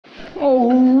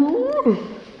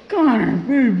Oh, Connor,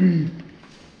 baby.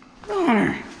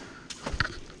 Connor.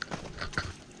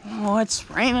 Oh, it's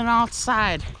raining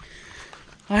outside.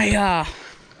 Shout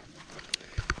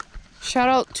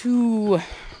out to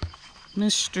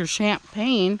Mr.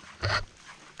 Champagne,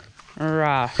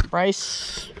 or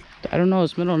Bryce. I don't know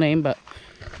his middle name, but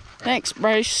thanks,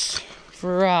 Bryce,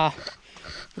 for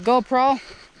the GoPro.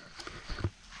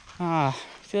 I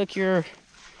feel like you're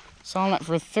selling it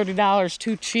for $30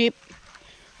 too cheap.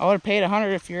 I would have paid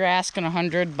 $100 if you're asking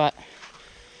 $100, but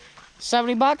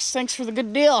 $70, thanks for the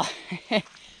good deal.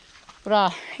 But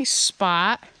hey,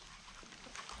 Spot.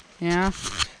 Yeah,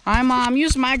 I'm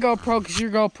using my GoPro because your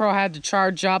GoPro had to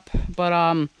charge up, but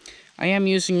I am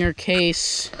using your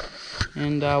case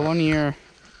and one of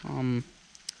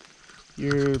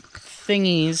your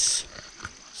thingies.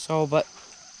 So, but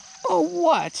oh,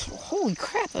 what? Holy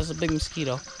crap! That's a big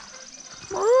mosquito.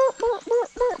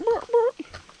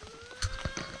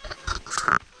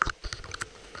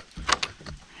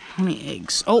 How many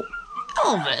eggs? Oh,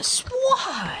 Elvis,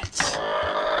 what?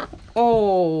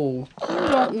 Oh, you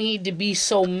don't need to be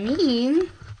so mean.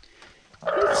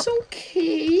 It's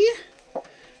okay.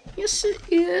 Yes, it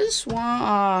is.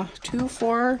 1, 2,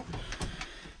 4,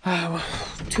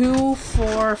 2,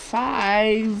 4,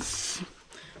 5,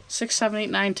 6, 7, 8,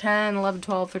 9, 10, 11,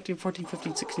 12, 13, 14,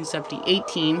 15, 16, 17,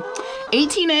 18.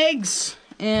 18 eggs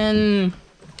in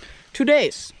 2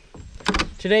 days.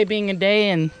 Today being a day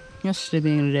and yesterday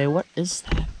being a day. What is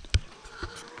that?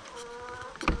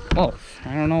 Oh,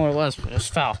 I don't know what it was, but it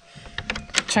just fell.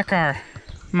 Check our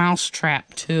mouse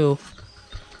trap too.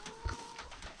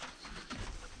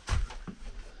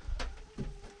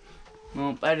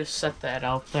 Nope, I just set that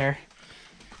out there.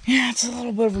 Yeah, it's a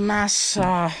little bit of a mess. What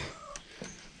are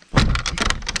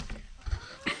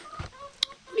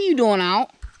you doing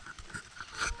out?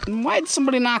 And why'd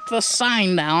somebody knock this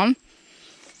sign down?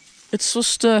 It's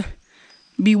supposed to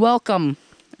be welcome,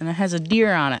 and it has a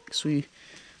deer on it.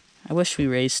 I wish we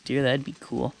raised deer. That'd be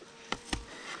cool.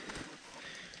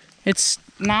 It's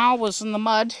now was in the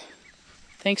mud,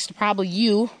 thanks to probably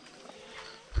you.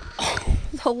 Oh,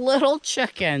 the little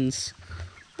chickens.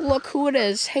 Look who it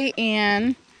is. Hey,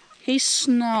 Ann. Hey,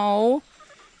 Snow.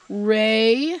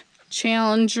 Ray.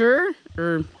 Challenger.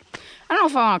 Or, I don't know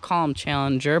if I want to call him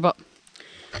Challenger, but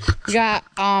we got,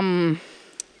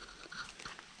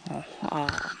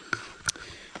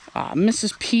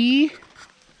 Mrs. P.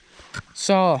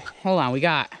 So, hold on.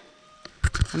 Let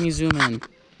me zoom in.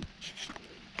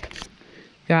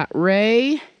 Got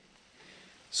Ray.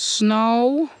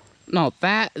 Snow. No,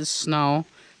 that is Snow.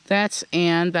 That's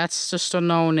Ann. That's just a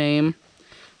no name.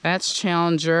 That's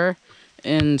Challenger.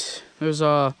 And there's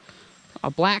a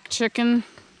black chicken,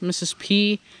 Mrs.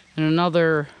 P, and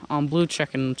another blue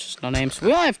chicken, which is no name. So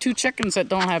we only have 2 chickens that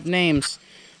don't have names.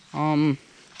 Huh,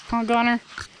 Gunner?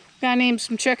 Gotta name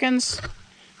some chickens.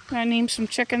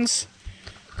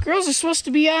 Girls are supposed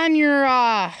to be on your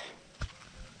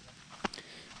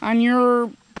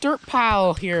dirt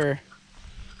pile here.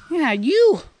 Yeah,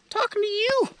 you. Talking to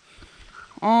you.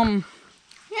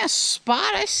 Yeah,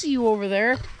 Spot, I see you over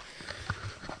there.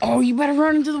 Oh, you better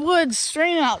run into the woods. It's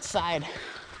raining outside.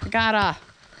 I got a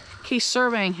case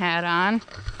surveying hat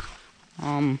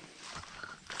on.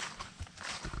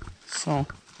 So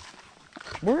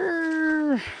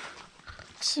we're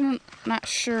not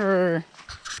sure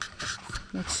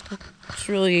what's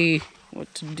really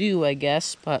what to do, I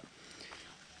guess, but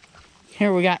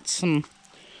here we got some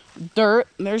dirt.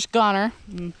 There's Gunner.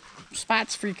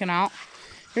 Spot's freaking out.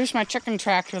 Here's my chicken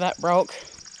tractor that broke.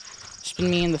 Just been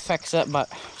meaning to fix it, but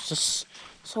it's just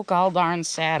so gall darn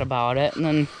sad about it. And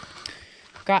then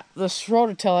got this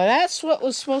rototiller. That's what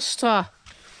was supposed to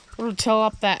rototill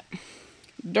up that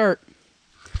dirt.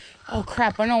 Oh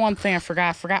crap, I know one thing I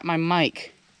forgot. I forgot my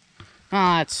mic.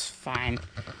 Oh, that's fine.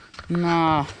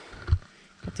 No.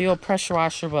 Got the old pressure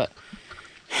washer, but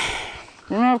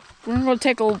we're gonna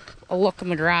take a look in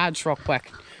the garage real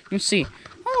quick. You can see.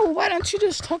 Oh, why don't you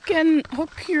just hook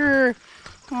your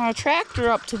tractor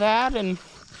up to that and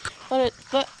let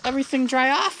everything dry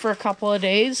off for a couple of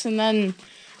days, and then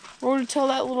rototill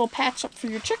that little patch up for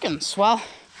your chickens? Well,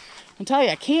 I'll tell you,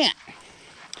 I can't.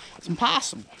 It's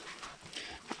impossible.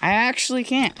 I actually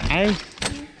can't.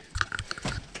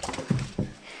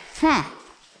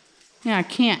 Yeah, I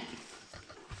can't.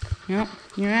 Yep.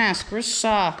 You ask, where's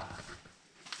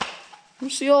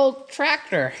the old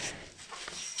tractor?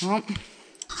 Well,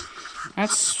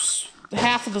 that's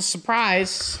half of the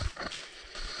surprise.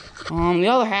 The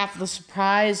other half of the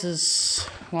surprise is,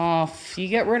 well, if you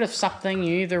get rid of something,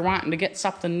 you're either wanting to get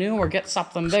something new or get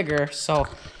something bigger. So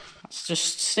let's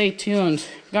just stay tuned.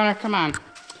 Gunner, come on.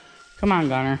 Come on,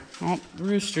 Gunner. Oh, the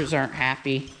roosters aren't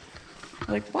happy.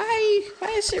 Like, why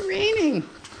is it raining?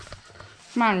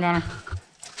 Come on, Gunner.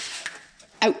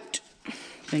 Out.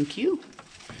 Thank you.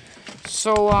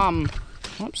 So,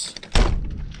 whoops.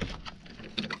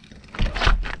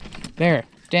 There,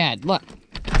 Dad, look.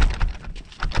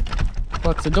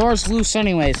 Look, the door's loose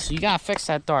anyways, so you gotta fix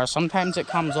that door. Sometimes it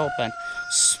comes open.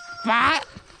 Spot!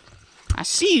 I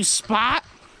see you, Spot.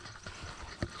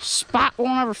 Spot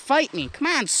won't ever fight me. Come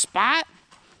on, Spot.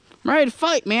 I'm ready to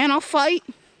fight, man. I'll fight.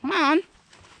 Come on.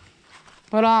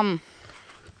 But,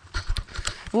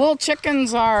 the little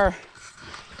chickens are...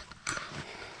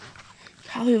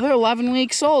 Golly, they're 11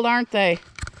 weeks old, aren't they?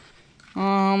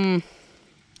 I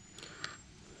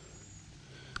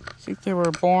think they were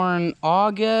born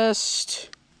August.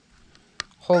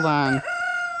 Hold on.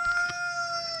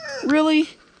 Really?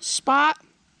 Spot?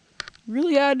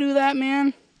 Really gotta do that,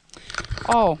 man?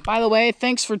 Oh, by the way,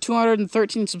 thanks for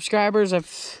 213 subscribers.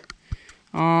 I've,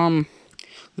 the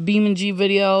Beam and G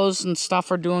videos and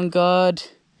stuff are doing good.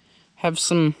 Have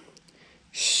some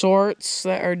shorts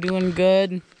that are doing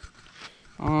good.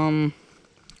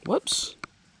 Whoops.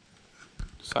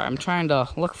 Sorry, I'm trying to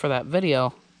look for that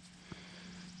video.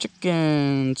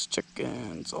 Chickens,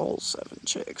 chickens, all 7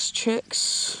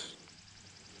 chicks.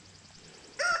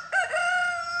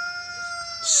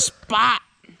 Spot!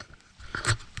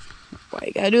 Why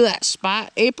you gotta do that,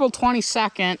 Spot? April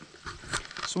 22nd.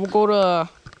 So we'll go to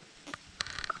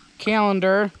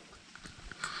calendar.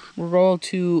 We'll go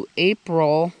to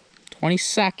April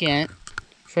 22nd.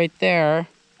 It's right there.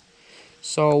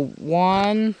 So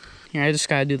here, I just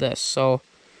gotta do this. So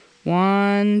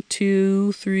 1,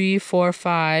 2, 3, 4,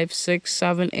 5, 6,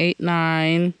 7, 8,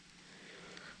 9,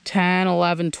 10,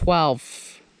 11,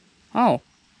 12. Oh,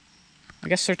 I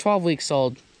guess they're 12 weeks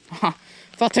old.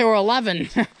 Thought they were 11.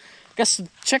 Guess the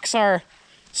chicks are,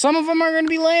 some of them are going to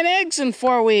be laying eggs in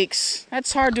 4 weeks.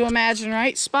 That's hard to imagine,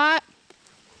 right, Spot?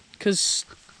 Because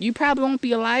you probably won't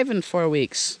be alive in 4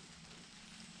 weeks.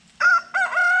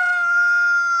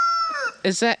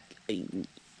 Is that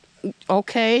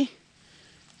okay?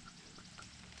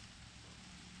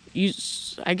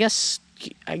 I guess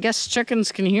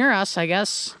chickens can hear us, I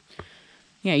guess.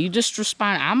 Yeah, you just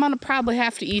respond. I'm gonna probably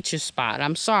have to eat you, Spot.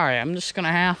 I'm sorry. I'm just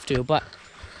gonna have to. But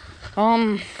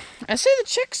I say the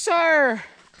chicks are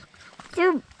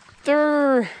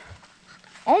they're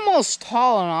almost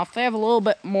tall enough. They have a little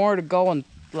bit more to go and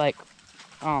like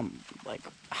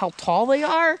how tall they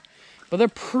are. But they're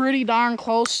pretty darn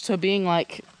close to being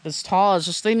like as tall. It's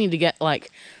just they need to get like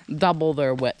double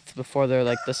their width before they're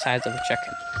like the size of a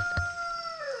chicken.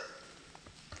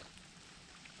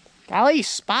 Golly,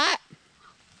 Spot,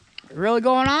 you're really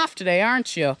going off today,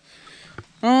 aren't you?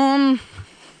 I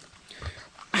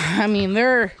mean,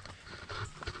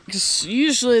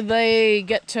 usually they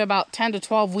get to about 10 to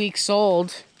 12 weeks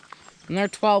old, and they're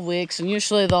 12 weeks, and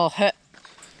usually they'll hit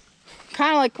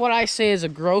kind of like what I say is a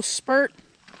growth spurt.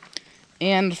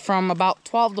 And from about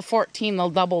 12 to 14, they'll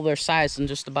double their size in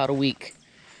just about a week.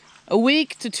 A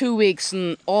week to 2 weeks,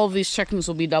 and all of these chickens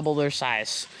will be double their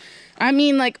size. I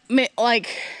mean, like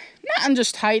not in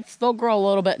just height. They'll grow a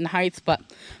little bit in height, but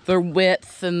their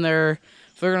width and if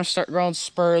they're going to start growing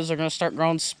spurs, they're going to start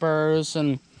growing spurs.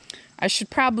 And I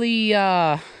should probably,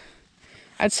 I'd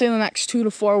say in the next 2 to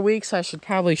 4 weeks, I should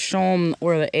probably show them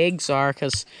where the eggs are.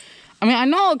 Because, I mean, I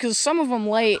know because some of them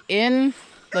lay in,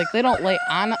 like they don't lay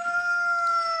on.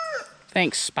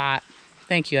 Thanks, Spot.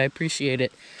 Thank you, I appreciate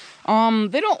it.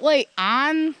 They don't lay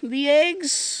on the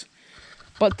eggs,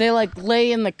 but they like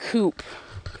lay in the coop.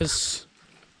 Because,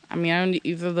 I mean,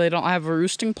 either they don't have a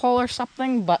roosting pole or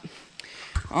something, but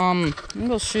I'm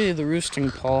gonna show you the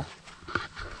roosting pole.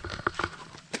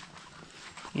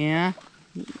 Yeah.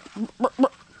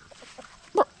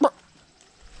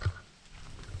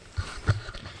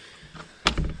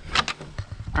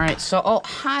 Alright, so, oh,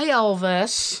 hi,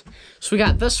 Elvis. So we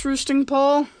got this roosting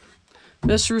pole,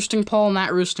 and that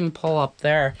roosting pole up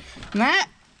there. And that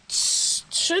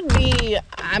should be,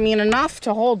 I mean, enough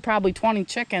to hold probably 20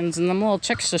 chickens, and them little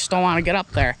chicks just don't want to get up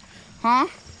there. Huh?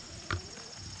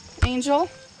 Angel?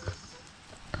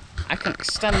 I can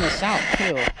extend this out,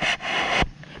 too.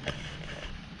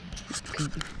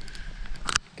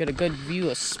 Get a good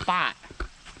view of Spot.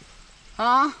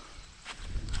 Huh?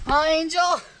 Huh,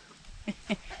 Angel?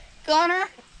 Gunner?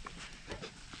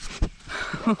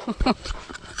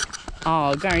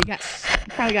 Oh, Gunner, you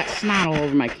probably got snot all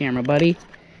over my camera, buddy.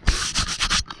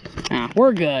 Ah,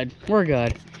 we're good. We're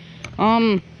good.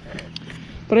 But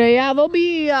yeah, they'll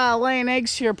be laying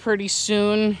eggs here pretty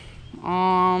soon.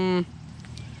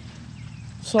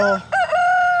 So,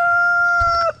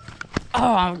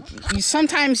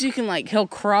 sometimes you can he'll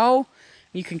crow,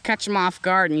 You can catch them off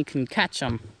guard and you can catch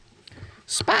them.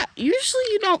 Spot, usually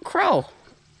you don't crow.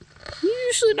 You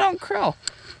usually don't crow.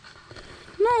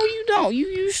 No, you don't. You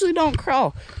usually don't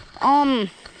crow.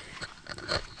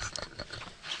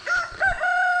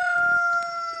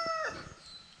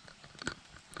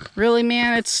 Really,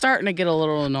 man, it's starting to get a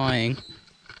little annoying.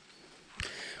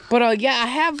 But, yeah, I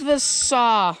have this,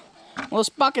 well, this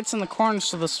bucket's in the corner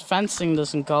so this fencing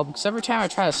doesn't go, because every time I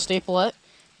try to staple it,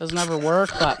 it doesn't ever work,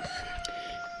 but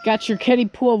got your kiddie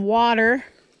pool of water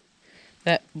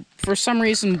that, for some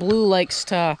reason, Blue likes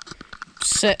to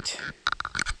sit.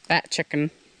 That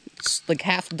chicken, it's like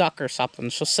half duck or something.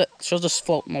 She'll just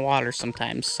float in the water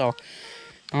sometimes, so,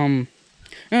 the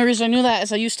only reason I knew that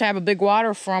is I used to have a big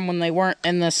water from when they weren't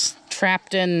in this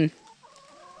trapped-in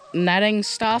netting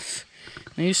stuff.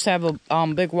 I used to have a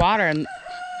big water, and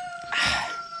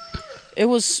it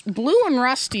was Blue and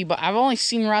Rusty, but I've only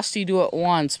seen Rusty do it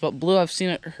once, but Blue, I've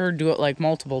seen her do it like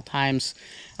multiple times.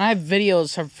 And I have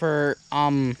videos of her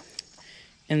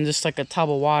in just like a tub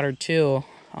of water too.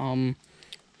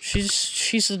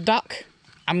 She's a duck.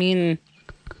 I mean,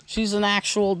 she's an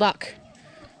actual duck.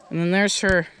 And then there's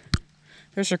her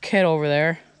kid over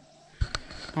there.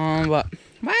 But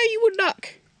why are you a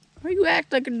duck? Why you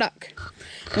act like a duck?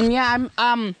 And yeah,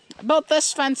 I'm about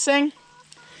this fencing.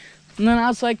 And then I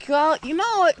was like, well, you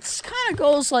know, it kind of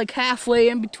goes like halfway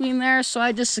in between there, so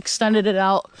I just extended it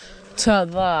out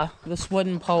to this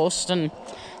wooden post, and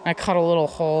I cut a little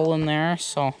hole in there.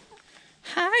 So,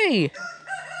 hi,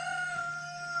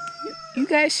 you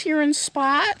guys hearing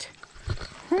Spot?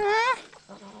 Huh?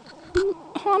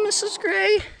 Oh, Mrs.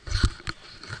 Gray.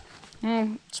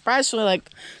 Surprisingly, like,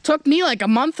 took me like a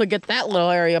month to get that little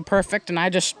area perfect, and I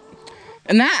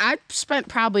spent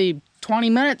probably 20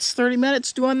 minutes, 30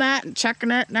 minutes doing that and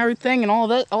checking it and everything, and all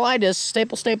that. All I did is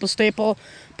staple, staple, staple,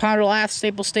 pound to laugh,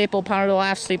 staple, staple, pound to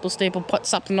laugh, staple, staple, put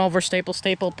something over, staple,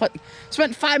 staple,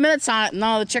 spent 5 minutes on it, and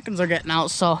now the chickens are getting out.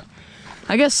 So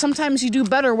I guess sometimes you do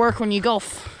better work when you go,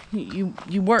 you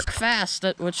work fast,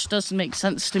 which doesn't make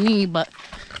sense to me, but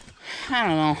I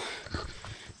don't know.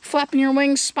 Flapping your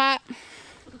wings, Spot.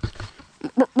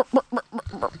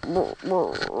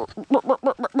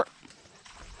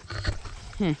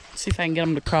 See if I can get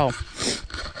him to crow.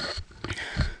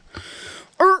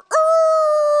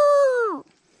 You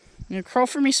gonna crow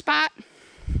for me, Spot?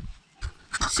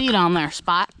 See you down there,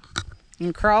 Spot. You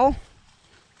gonna crow?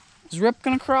 Is Rip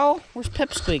gonna crow? Where's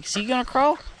Pipsqueak? Is he gonna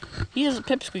crow?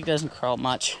 Pipsqueak doesn't crow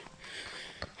much.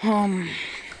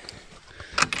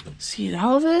 See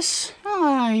Elvis?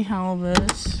 Hi,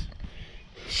 Elvis.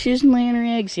 She isn't laying her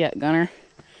eggs yet, Gunner.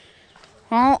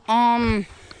 Well, I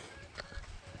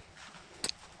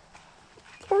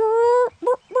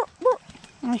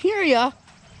hear ya.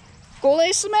 Go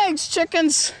lay some eggs,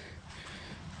 chickens.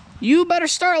 You better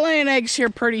start laying eggs here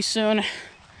pretty soon.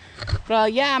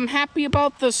 But yeah, I'm happy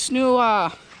about this new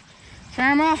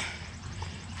camera.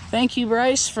 Thank you,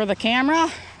 Bryce, for the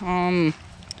camera.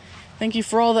 Thank you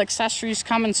for all the accessories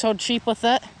coming so cheap with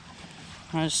it.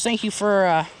 Just thank you for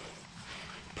a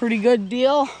pretty good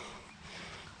deal.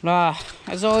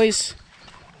 As always,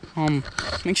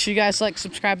 make sure you guys like,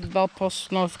 subscribe to the bell,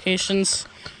 post notifications.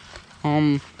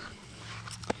 I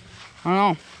don't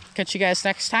know. Catch you guys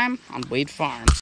next time on Wade Farms.